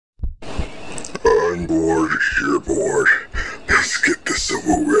I'm bored, you're bored. Let's get this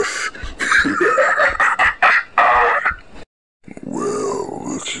over with. Well,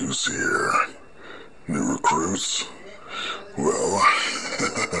 look who's here. New recruits? Well,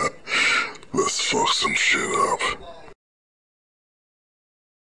 let's fuck some shit up.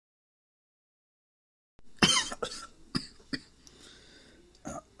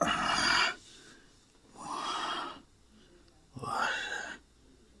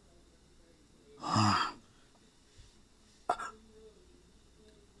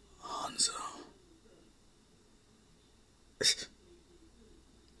 Hanzo.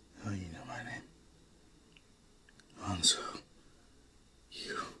 Oh, you know my name. Hanzo.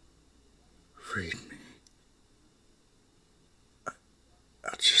 You freed me.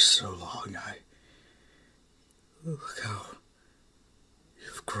 After so long, look how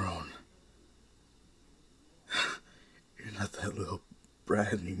you've grown. You're not that little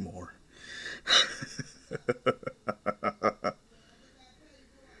brat anymore.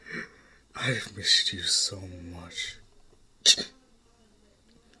 I've missed you so much.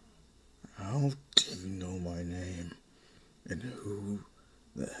 How do you know my name? And who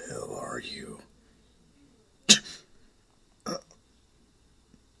the hell are you? But,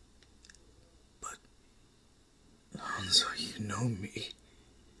 Hanzo, you know me.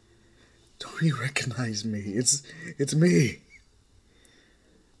 Don't you recognize me? It's me.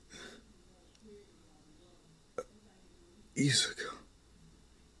 Izuku.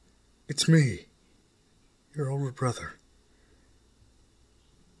 It's me. Your older brother.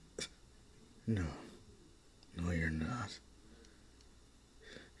 No. No, you're not.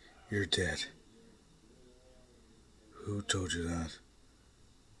 You're dead. Who told you that?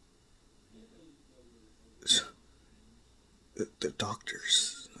 The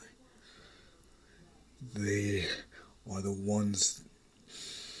doctors. They are the ones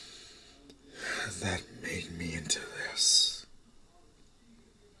that made me into this.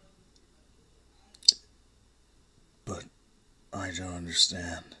 But I don't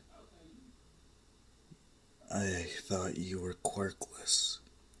understand. I thought you were quirkless.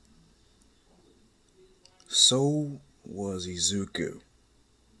 So was Izuku.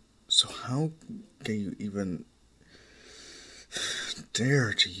 So how can you even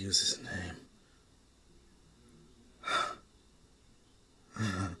dare to use his name?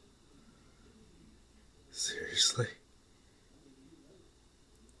 Seriously?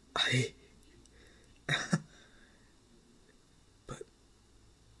 But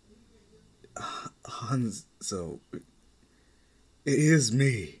Hanzo, it is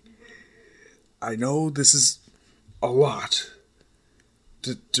me. I know this is a lot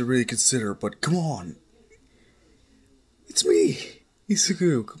to really consider, but come on. It's me,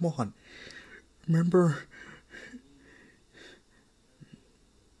 Izuku, come on. Remember?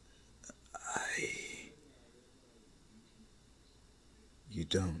 You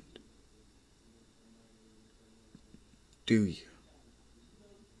don't. Do you?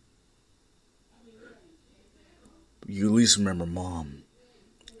 You at least remember Mom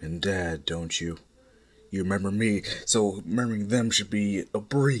and Dad, don't you? You remember me, so remembering them should be a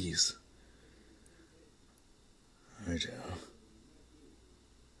breeze. I do.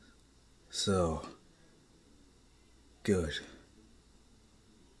 So, good.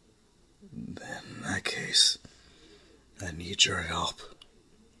 Then, in that case, I need your help.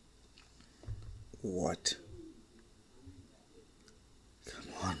 What? Come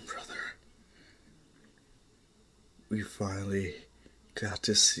on, brother. We finally got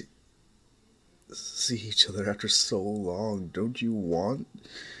to see each other after so long. Don't you want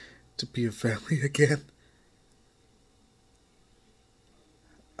to be a family again?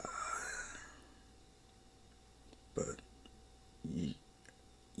 But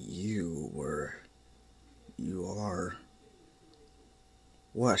you are.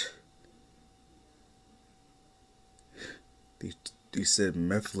 What? You said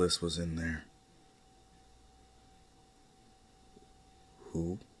mephiles was in there.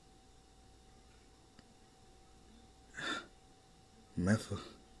 Who? Mephiles.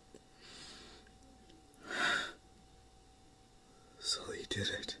 So they did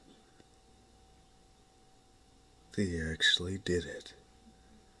it. They actually did it.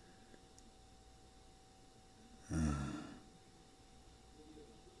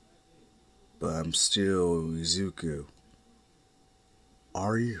 But I'm still Izuku.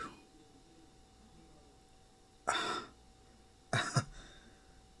 Are you?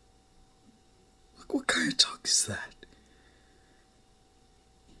 What kind of talk is that?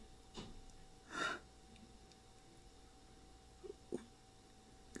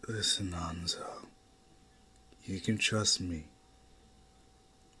 Listen, Hanzo. You can trust me.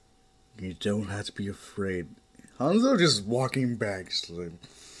 You don't have to be afraid. Hanzo just walking back. Just like,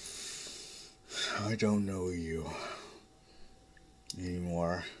 I don't know you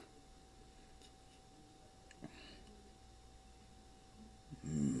anymore.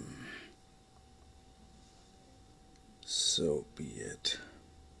 So be it.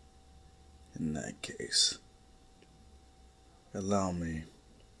 In that case, allow me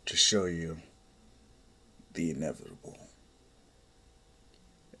to show you the inevitable.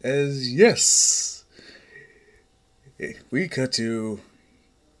 As yes, we cut to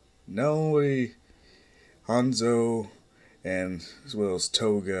not only Hanzo and as well as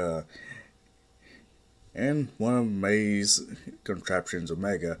Toga and one of May's contraptions,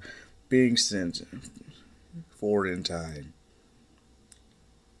 Omega, being sent forward in time.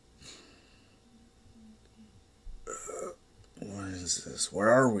 What is this? Where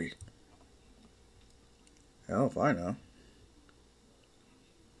are we? Hell if I know.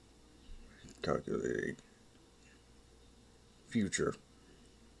 Calculating future.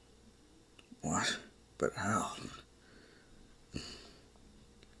 What? But how?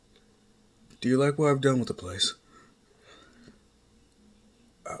 Do you like what I've done with the place?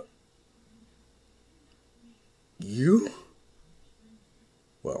 You?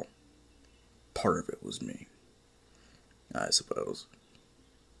 Well, part of it was me, I suppose.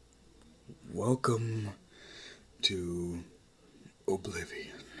 Welcome to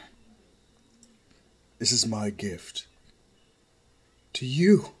Oblivion. This is my gift to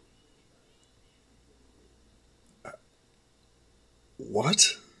you.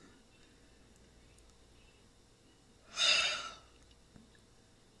 What?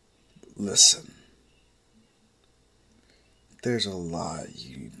 Listen. There's a lot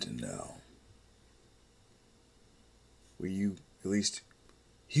you need to know. Will you at least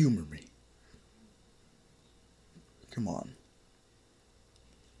humor me? Come on.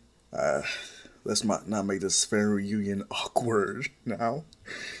 Let's not make this fan reunion awkward now.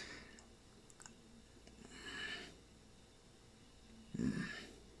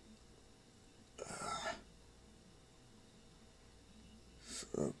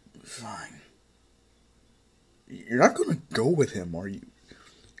 Fine. You're not gonna go with him, are you?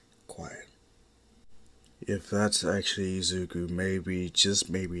 Quiet. If that's actually Izuku, maybe, just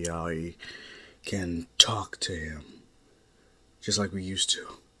maybe I can talk to him. Just like we used to.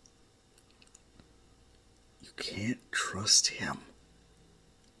 You can't trust him.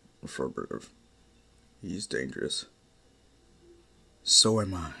 Affirmative. He's dangerous. So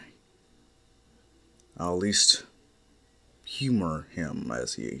am I. I'll at least humor him,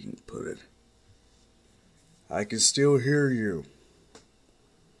 as he put it. I can still hear you.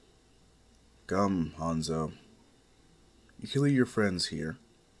 Come, Hanzo. You can leave your friends here.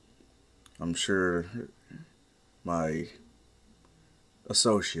 I'm sure my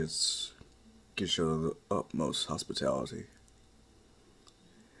associates can show the utmost hospitality.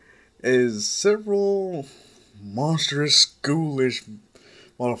 As several monstrous, ghoulish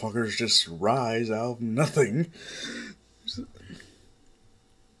motherfuckers just rise out of nothing.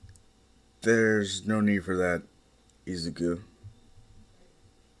 There's no need for that, Izuku.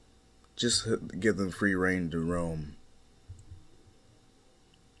 Just give them free rein to roam.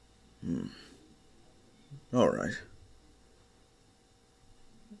 Alright.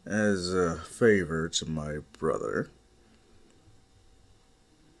 As a favor to my brother,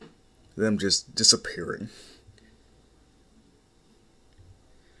 them just disappearing.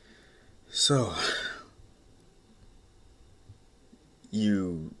 So,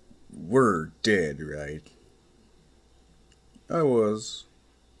 you were dead, right? I was.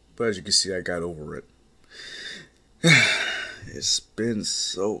 But as you can see, I got over it. It's been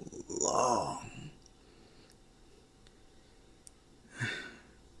so long.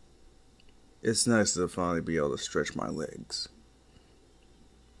 It's nice to finally be able to stretch my legs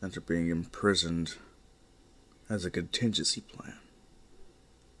after being imprisoned as a contingency plan.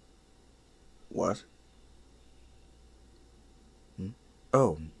 What?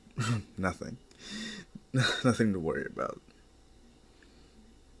 Oh, nothing. Nothing to worry about.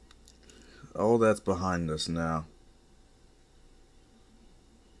 All that's behind us now.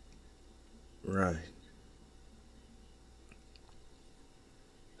 Right.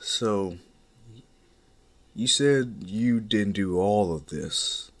 So, you said you didn't do all of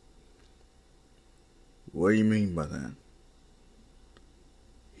this. What do you mean by that?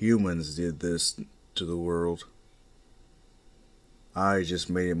 Humans did this to the world. I just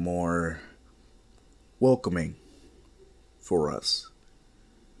made it more welcoming for us.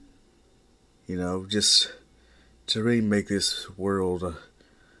 You know, just to really make this world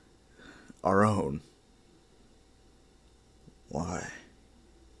our own. Why?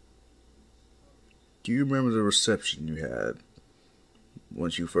 Do you remember the reception you had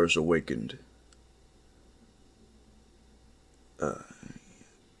once you first awakened?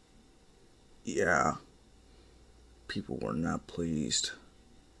 Yeah. People were not pleased.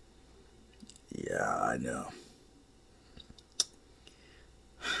 Yeah, I know.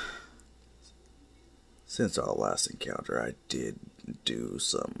 Since our last encounter, I did do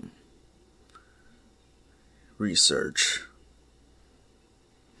some research.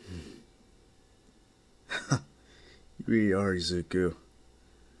 You really are, Izuku.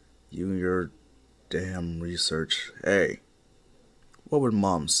 You and your damn research. Hey, what would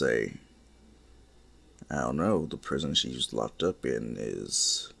Mom say? I don't know. The prison she's locked up in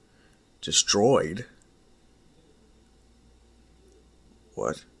is destroyed.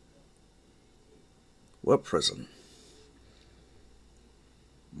 What? What prison?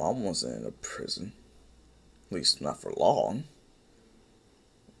 Mom wasn't in a prison. At least not for long.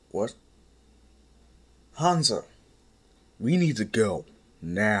 What? Hanzo, we need to go.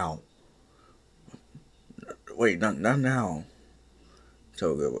 Now. Wait, not now.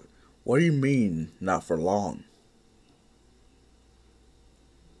 Toga, what do you mean, not for long?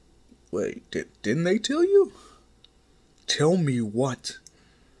 Wait, didn't they tell you? Tell me what?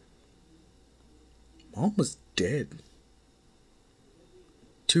 Mom was dead.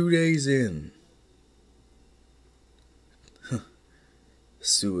 2 days in.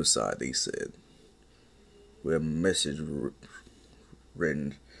 Suicide, they said. With a message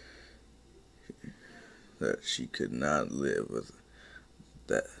written that she could not live with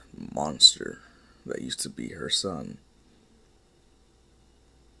that monster that used to be her son.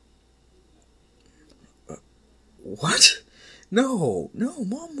 What? No,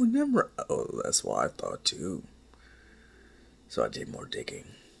 Mom would never. Oh, that's what I thought too. So I did more digging.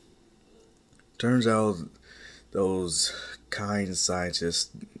 Turns out those kind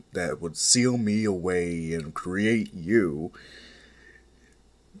scientists that would seal me away and create you,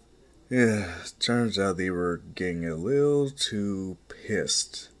 yeah, turns out they were getting a little too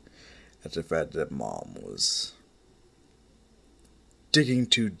pissed at the fact that Mom was digging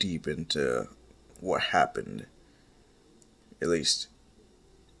too deep into what happened, at least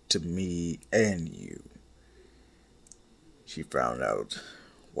to me and you. She found out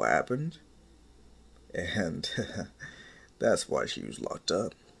what happened, and that's why she was locked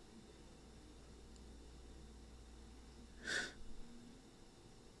up.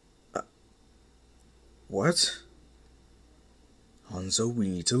 What? Hanzo, we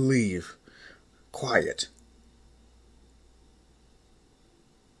need to leave. Quiet.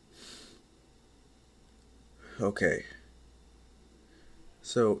 Okay.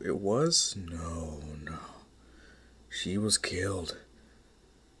 So it was? No. She was killed.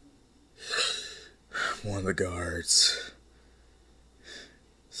 One of the guards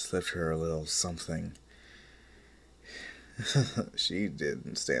slipped her a little something. She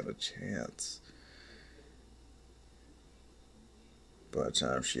didn't stand a chance. By the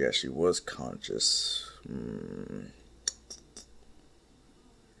time she actually was conscious,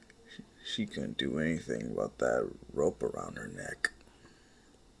 she couldn't do anything about that rope around her neck.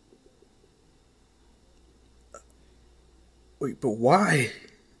 Wait, but why?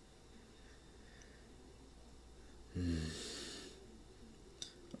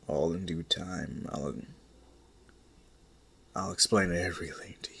 All in due time, I'll explain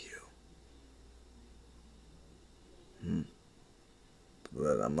everything to you.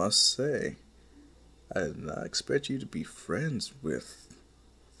 But I must say, I did not expect you to be friends with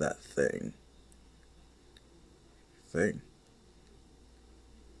that thing.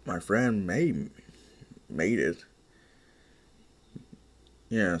 My friend made it.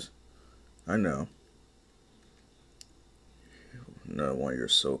 Yes, I know. Not one of your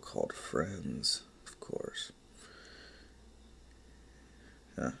so-called friends, of course.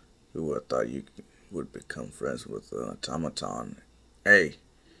 Who would have thought you would become friends with an automaton? Hey,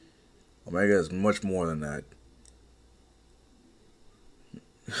 Omega is much more than that.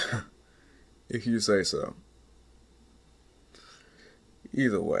 If you say so.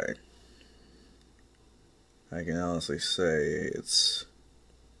 Either way, I can honestly say it's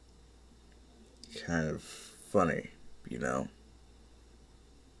kind of funny, you know?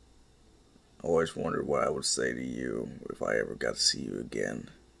 I always wondered what I would say to you if I ever got to see you again.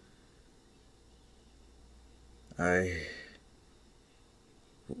 I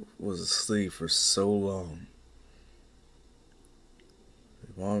was asleep for so long.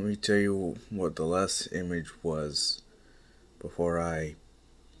 You want me to tell you what the last image was before I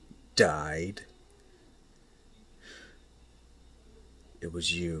died? It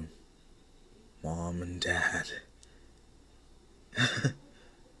was you, Mom and Dad.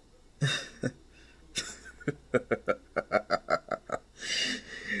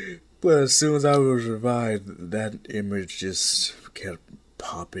 But as soon as I was revived, that image just kept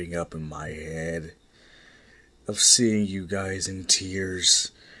popping up in my head of seeing you guys in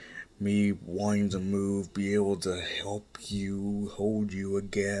tears, me wanting to move, be able to help you, hold you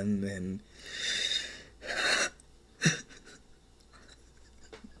again, and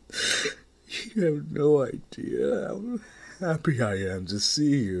you have no idea how happy I am to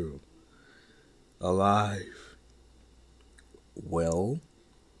see you alive, well,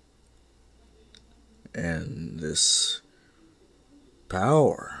 and this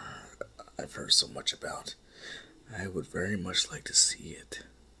power I've heard so much about. I would very much like to see it.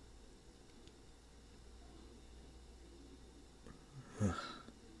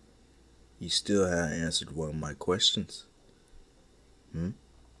 You still haven't answered one of my questions.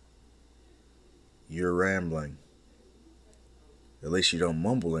 You're rambling. At least you don't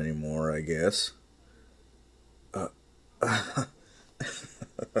mumble anymore, I guess.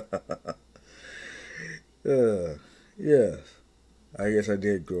 Yes. I guess I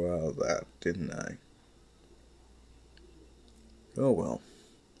did grow out of that, didn't I? Oh well.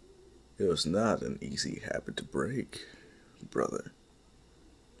 It was not an easy habit to break, brother.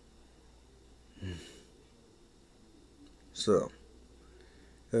 So,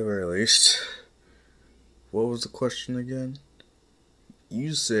 at the very least, what was the question again?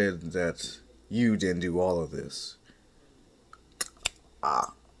 You said that you didn't do all of this.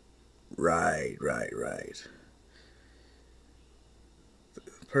 Ah, right.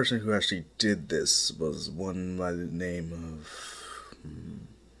 The person who actually did this was one by the name of,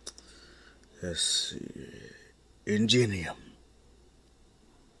 let's see, Ingenium.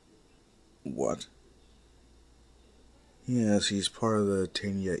 What? Yes, he's part of the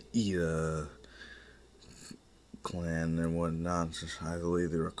Tanya Ida clan and whatnot. I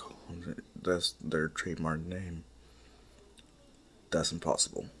believe they were called. That's their trademark name. That's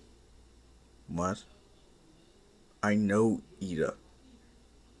impossible. What? I know Ida.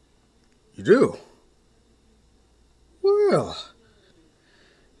 You do? Well,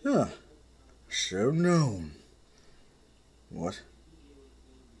 yeah, should have known. What?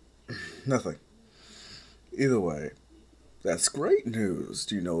 Nothing. Either way, that's great news.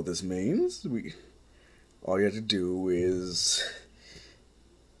 Do you know what this means? All you have to do is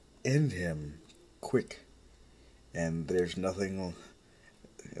end him quick, and there's nothing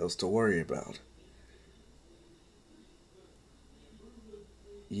else to worry about.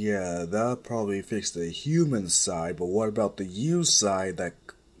 Yeah, that'll probably fix the human side, but what about the you side that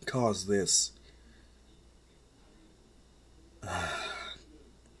caused this?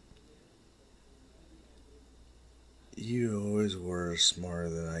 You always were smarter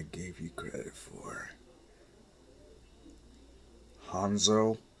than I gave you credit for.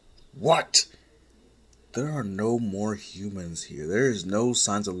 Hanzo? What? There are no more humans here. There is no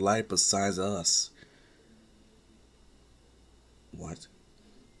signs of life besides us. What?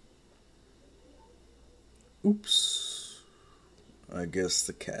 Oops. I guess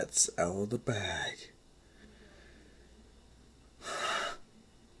the cat's out of the bag.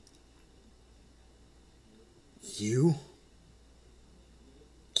 You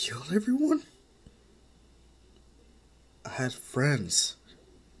killed everyone? I had friends.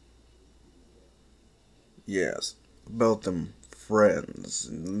 Yes, about them friends.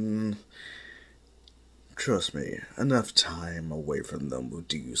 Trust me, enough time away from them will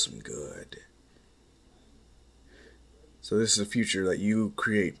do you some good. So this is a future that you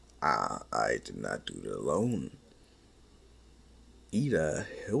create. I did not do it alone. Ida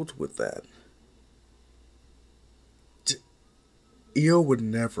helped with that. Io would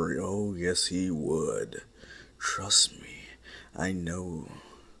never. Oh, yes, he would. Trust me, I know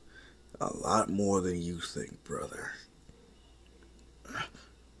a lot more than you think, brother.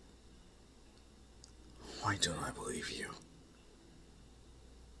 Why don't I believe you?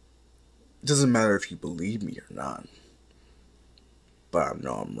 It doesn't matter if you believe me or not. But I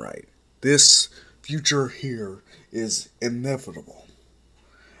know I'm right. This future here is inevitable.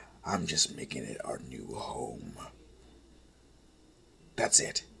 I'm just making it our new home. That's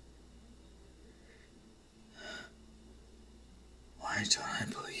it. Why don't I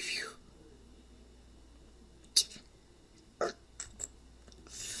believe you?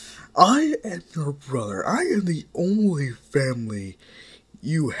 I am your brother. I am the only family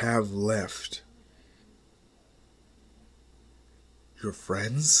you have left. Your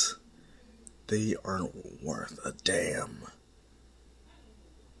friends? They aren't worth a damn.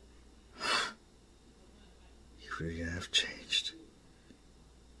 You really have changed.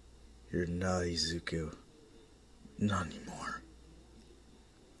 You're not Izuku. Not anymore.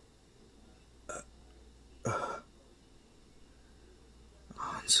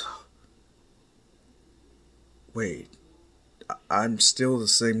 Hanzo. Wait, I'm still the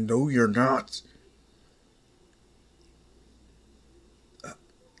same. No, you're not.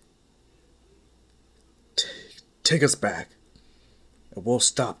 Take us back, and we'll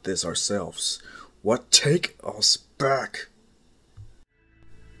stop this ourselves. What? Take us back?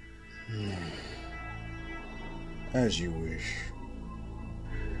 As you wish.